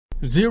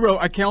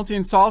Xero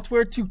Accounting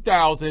Software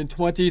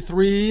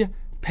 2023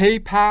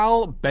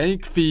 PayPal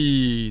Bank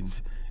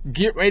Feeds.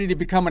 Get ready to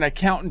become an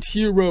accountant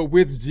hero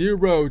with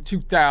Xero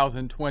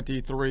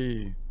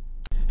 2023.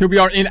 Here we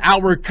are in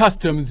our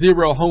custom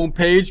Xero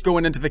homepage.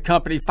 Going into the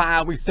company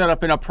file we set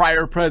up in a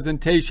prior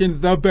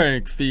presentation, the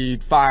bank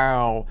feed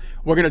file.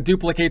 We're going to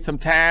duplicate some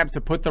tabs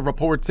to put the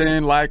reports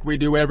in like we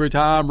do every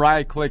time.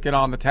 Right click it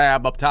on the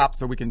tab up top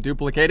so we can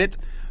duplicate it.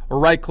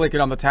 Right click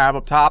it on the tab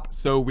up top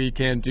so we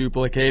can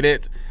duplicate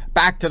it.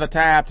 Back to the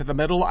tab to the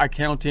middle,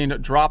 accounting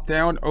drop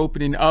down,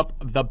 opening up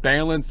the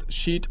balance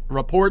sheet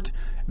report.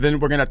 Then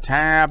we're going to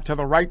tab to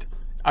the right,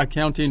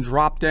 accounting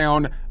drop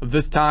down,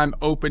 this time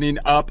opening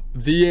up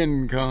the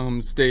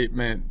income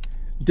statement.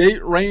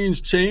 Date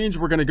range change,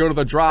 we're going to go to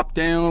the drop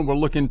down. We're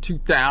looking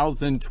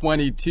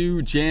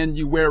 2022,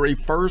 January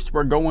 1st.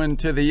 We're going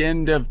to the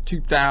end of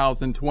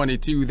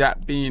 2022,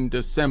 that being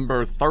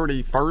December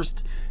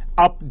 31st.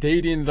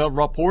 Updating the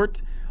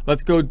report.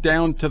 Let's go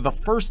down to the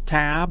first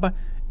tab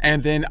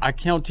and then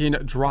accounting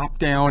drop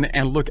down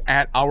and look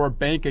at our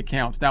bank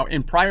accounts. Now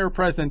in prior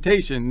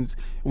presentations,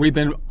 we've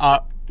been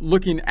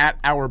looking at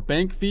our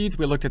bank feeds.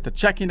 We looked at the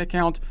checking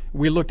account.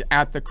 We looked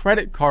at the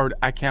credit card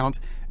account.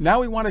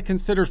 Now we want to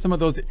consider some of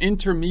those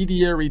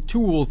intermediary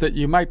tools that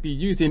you might be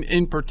using.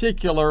 In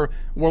particular,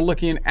 we're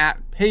looking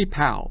at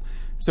PayPal.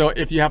 So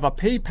if you have a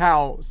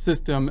PayPal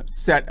system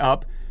set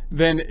up,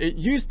 then it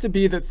used to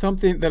be that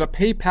a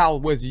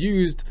PayPal was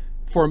used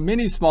for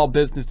many small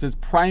businesses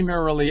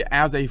primarily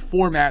as a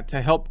format to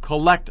help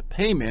collect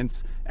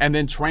payments and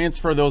then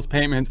transfer those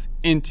payments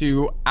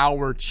into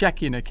our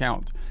checking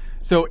account.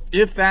 So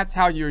if that's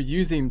how you're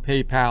using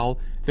PayPal,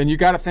 then you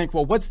got to think,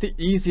 well, what's the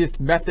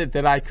easiest method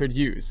that I could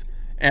use?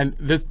 And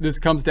this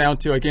comes down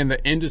to, again,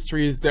 the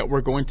industries that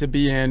we're going to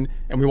be in,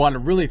 and we want to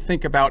really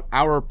think about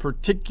our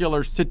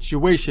particular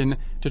situation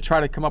to try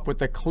to come up with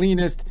the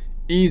cleanest,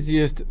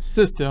 easiest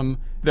system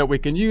that we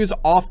can use,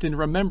 often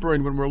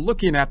remembering when we're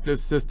looking at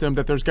this system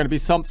that there's going to be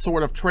some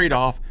sort of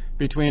trade-off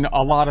between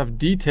a lot of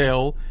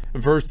detail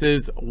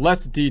versus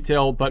less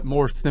detail but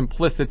more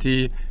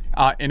simplicity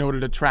in order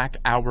to track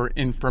our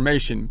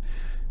information.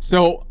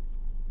 So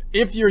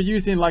if you're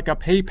using like a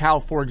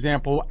PayPal, for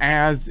example,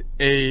 as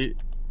a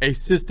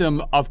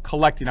system of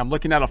collecting, I'm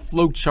looking at a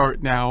flow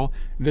chart now.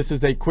 This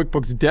is a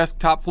QuickBooks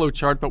desktop flow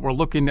chart, but we're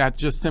looking at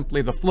just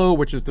simply the flow,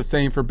 which is the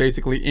same for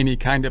basically any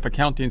kind of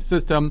accounting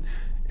system.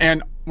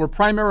 And we're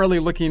primarily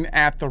looking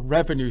at the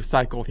revenue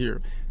cycle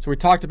here. So we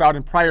talked about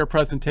in prior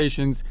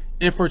presentations,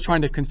 if we're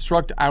trying to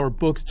construct our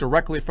books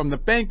directly from the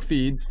bank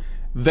feeds,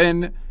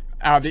 then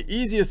the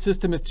easiest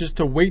system is just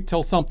to wait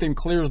till something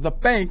clears the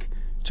bank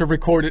to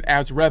record it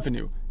as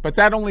revenue. But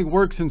that only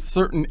works in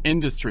certain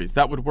industries.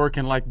 That would work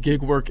in like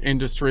gig work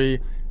industry,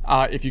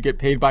 if you get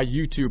paid by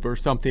YouTube or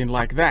something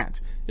like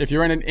that. If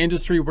you're in an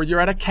industry where you're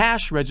at a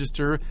cash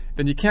register,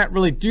 then you can't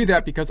really do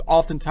that because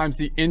oftentimes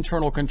the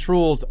internal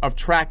controls of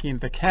tracking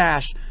the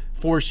cash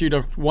force you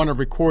to want to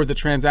record the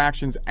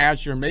transactions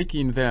as you're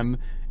making them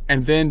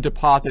and then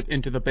deposit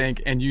into the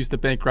bank and use the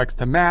bank recs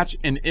to match.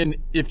 And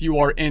if you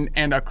are in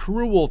an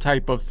accrual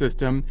type of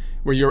system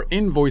where you're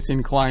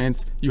invoicing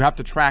clients, you have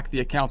to track the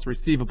accounts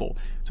receivable.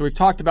 So we've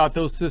talked about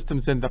those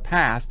systems in the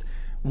past.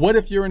 What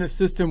if you're in a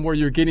system where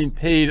you're getting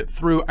paid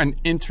through an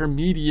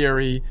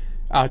intermediary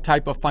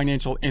type of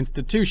financial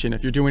institution?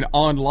 If you're doing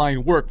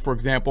online work, for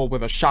example,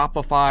 with a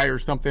Shopify or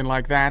something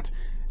like that,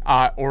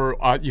 or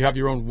you have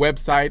your own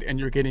website and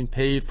you're getting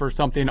paid for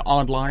something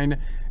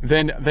online,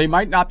 then they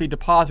might not be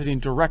depositing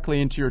directly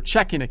into your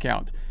checking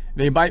account.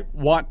 They might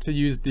want to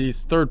use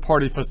these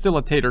third-party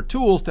facilitator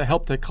tools to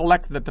help to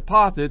collect the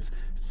deposits,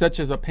 such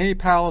as a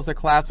PayPal is a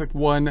classic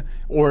one,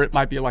 or it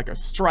might be like a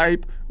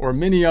Stripe or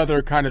many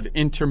other kind of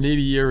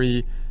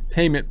intermediary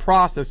payment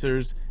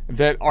processors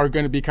that are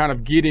going to be kind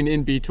of getting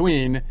in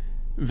between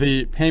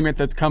the payment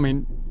that's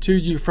coming to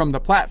you from the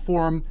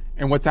platform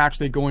and what's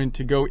actually going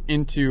to go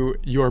into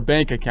your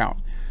bank account.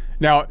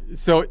 Now,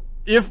 so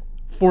if,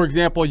 for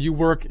example, you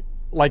work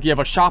like you have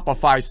a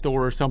Shopify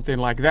store or something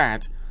like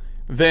that,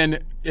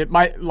 then it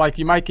might, like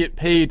you might get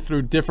paid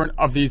through different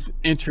of these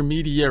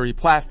intermediary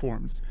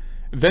platforms.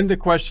 Then the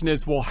question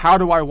is, well, how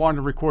do I want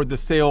to record the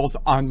sales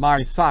on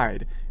my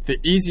side? The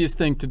easiest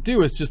thing to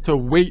do is just to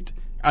wait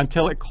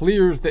until it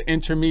clears the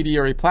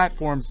intermediary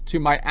platforms to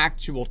my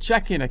actual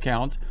checking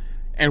account.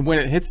 And when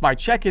it hits my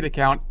checking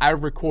account, I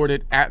record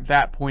it at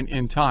that point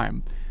in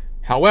time.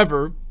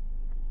 However,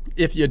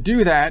 if you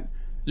do that,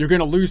 you're going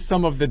to lose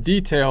some of the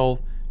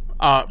detail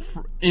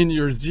in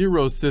your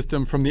Xero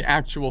system from the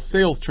actual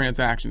sales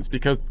transactions,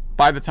 because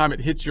by the time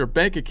it hits your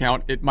bank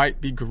account, it might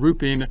be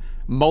grouping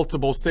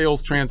multiple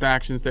sales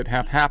transactions that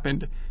have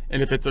happened.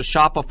 And if it's a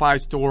Shopify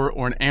store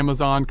or an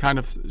Amazon kind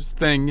of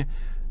thing,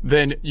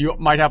 then you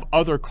might have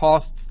other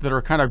costs that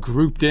are kind of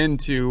grouped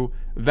into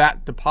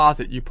that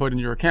deposit you put in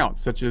your account,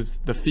 such as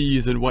the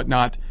fees and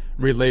whatnot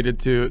related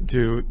to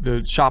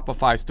the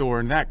Shopify store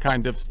and that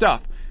kind of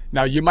stuff.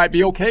 Now, you might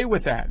be okay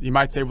with that. You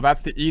might say, well,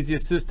 that's the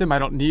easiest system. I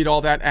don't need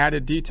all that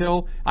added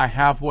detail. I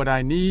have what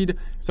I need.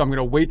 So I'm going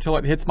to wait till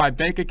it hits my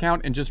bank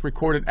account and just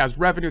record it as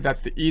revenue.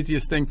 That's the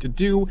easiest thing to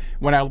do.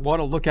 When I want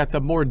to look at the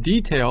more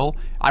detail,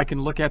 I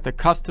can look at the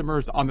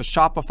customers on the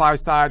Shopify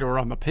side or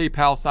on the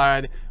PayPal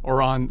side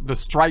or on the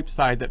Stripe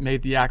side that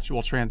made the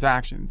actual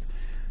transactions.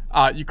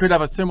 You could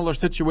have a similar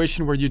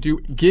situation where you do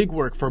gig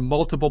work for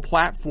multiple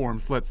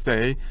platforms, let's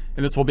say,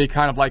 and this will be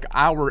kind of like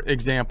our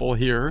example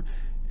here.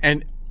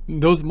 And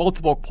those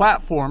multiple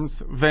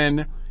platforms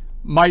then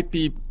might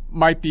be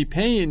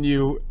paying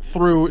you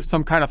through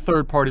some kind of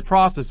third-party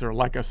processor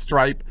like a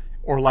Stripe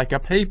or like a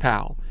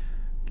PayPal.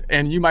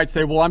 And you might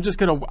say, well, I'm just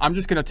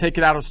gonna take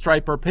it out of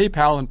Stripe or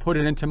PayPal and put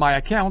it into my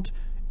account,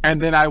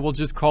 and then I will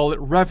just call it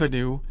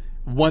revenue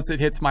once it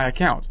hits my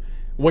account.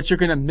 What you're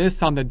gonna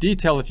miss on the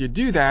detail if you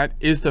do that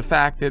is the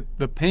fact that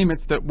the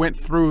payments that went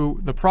through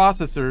the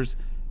processors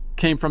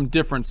came from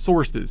different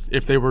sources.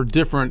 If they were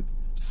different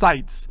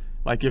sites,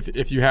 like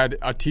if you had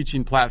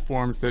teaching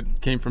platforms that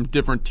came from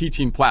different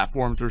teaching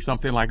platforms or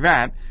something like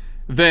that,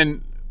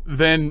 then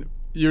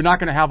you're not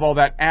going to have all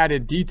that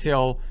added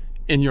detail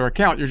in your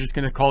account. You're just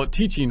going to call it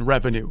teaching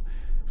revenue.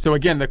 So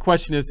again, the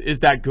question is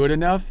that good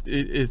enough?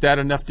 Is that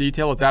enough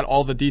detail? Is that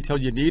all the detail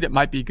you need? It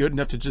might be good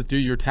enough to just do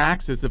your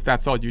taxes if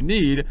that's all you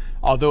need,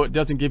 although it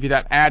doesn't give you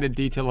that added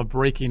detail of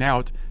breaking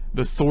out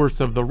the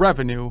source of the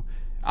revenue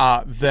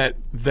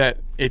that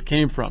it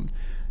came from.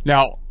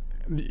 Now,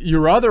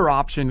 your other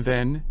option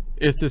then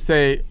is to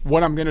say,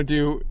 what I'm going to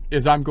do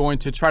is I'm going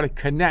to try to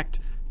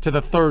connect to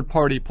the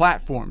third-party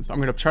platforms. I'm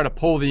going to try to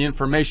pull the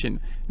information.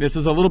 This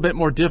is a little bit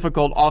more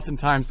difficult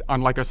oftentimes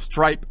on like a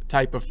Stripe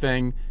type of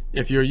thing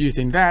if you're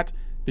using that,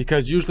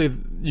 because usually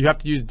you have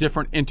to use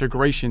different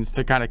integrations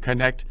to kind of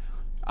connect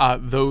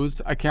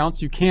those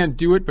accounts. You can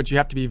do it, but you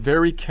have to be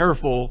very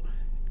careful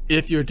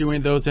if you're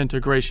doing those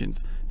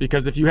integrations,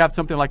 because if you have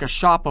something like a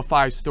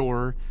Shopify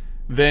store,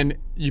 then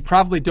you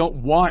probably don't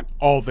want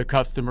all the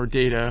customer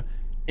data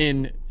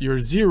in your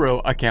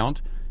Xero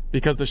account,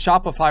 because the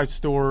Shopify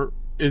store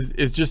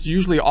is just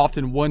usually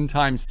often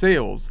one-time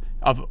sales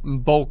of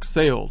bulk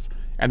sales,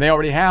 and they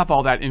already have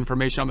all that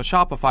information on the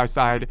Shopify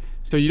side.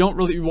 So you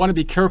want to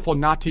be careful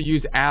not to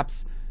use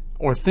apps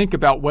or think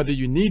about whether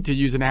you need to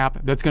use an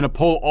app that's going to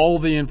pull all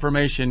the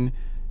information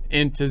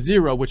into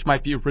Xero, which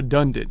might be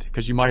redundant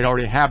because you might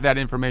already have that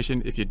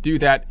information. If you do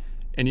that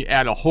and you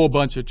add a whole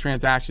bunch of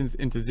transactions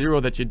into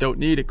Xero that you don't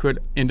need, it could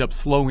end up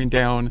slowing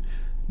down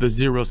the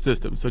Xero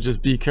system. So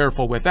just be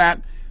careful with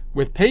that.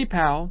 With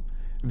PayPal,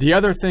 the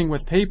other thing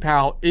with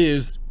PayPal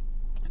is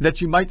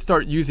that you might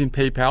start using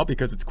PayPal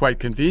because it's quite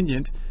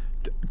convenient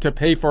to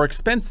pay for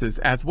expenses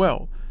as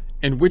well.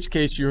 In which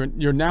case you're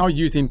now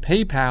using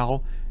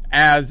PayPal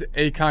as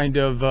a kind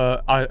of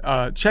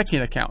a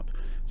checking account.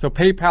 So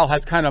PayPal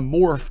has kind of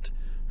morphed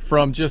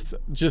from just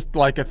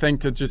like a thing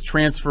to just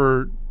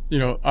transfer,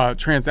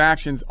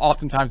 transactions,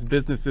 oftentimes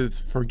businesses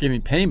for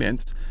getting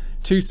payments,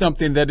 to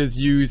something that is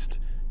used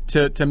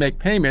to make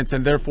payments,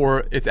 and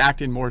therefore it's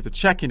acting more as a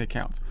checking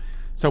account.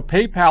 So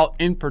PayPal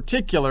in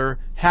particular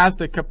has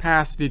the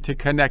capacity to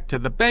connect to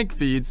the bank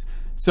feeds.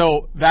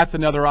 So that's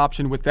another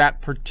option with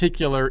that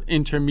particular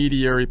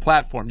intermediary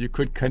platform. You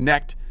could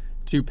connect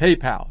to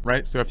PayPal,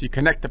 right? So if you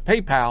connect to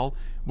PayPal,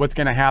 what's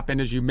going to happen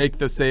is you make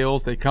the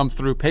sales, they come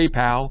through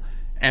PayPal,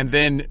 and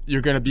then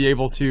you're going to be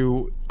able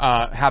to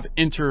have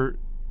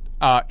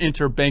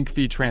inter-bank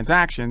fee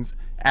transactions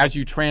as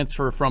you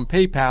transfer from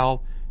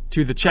PayPal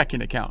to the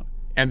checking account.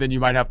 And then you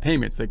might have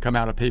payments that come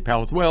out of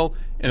PayPal as well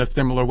in a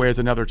similar way as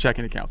another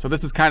checking account. So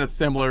this is kind of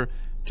similar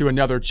to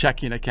another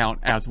checking account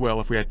as well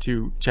if we had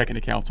two checking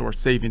accounts or a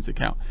savings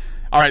account.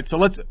 All right,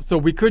 so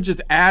we could just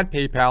add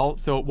PayPal.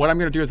 So what I'm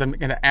going to do is I'm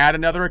going to add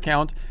another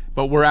account,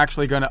 but we're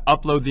actually going to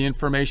upload the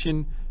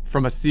information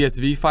from a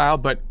CSV file,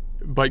 but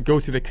go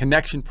through the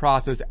connection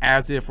process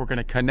as if we're going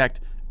to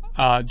connect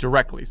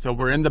directly. So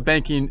we're in the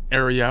banking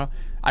area.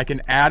 I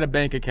can add a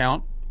bank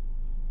account,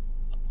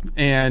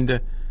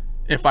 and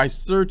if I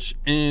search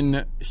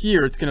in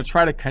here, it's going to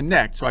try to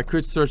connect. So I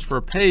could search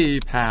for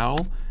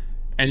PayPal,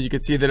 and you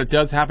can see that it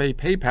does have a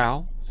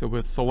PayPal. So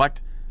we'll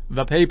select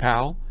the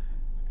PayPal,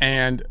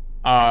 and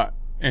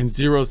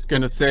Xero's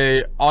going to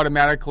say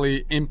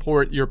automatically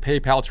import your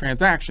PayPal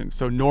transaction.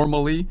 So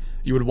normally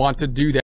you would want to do that.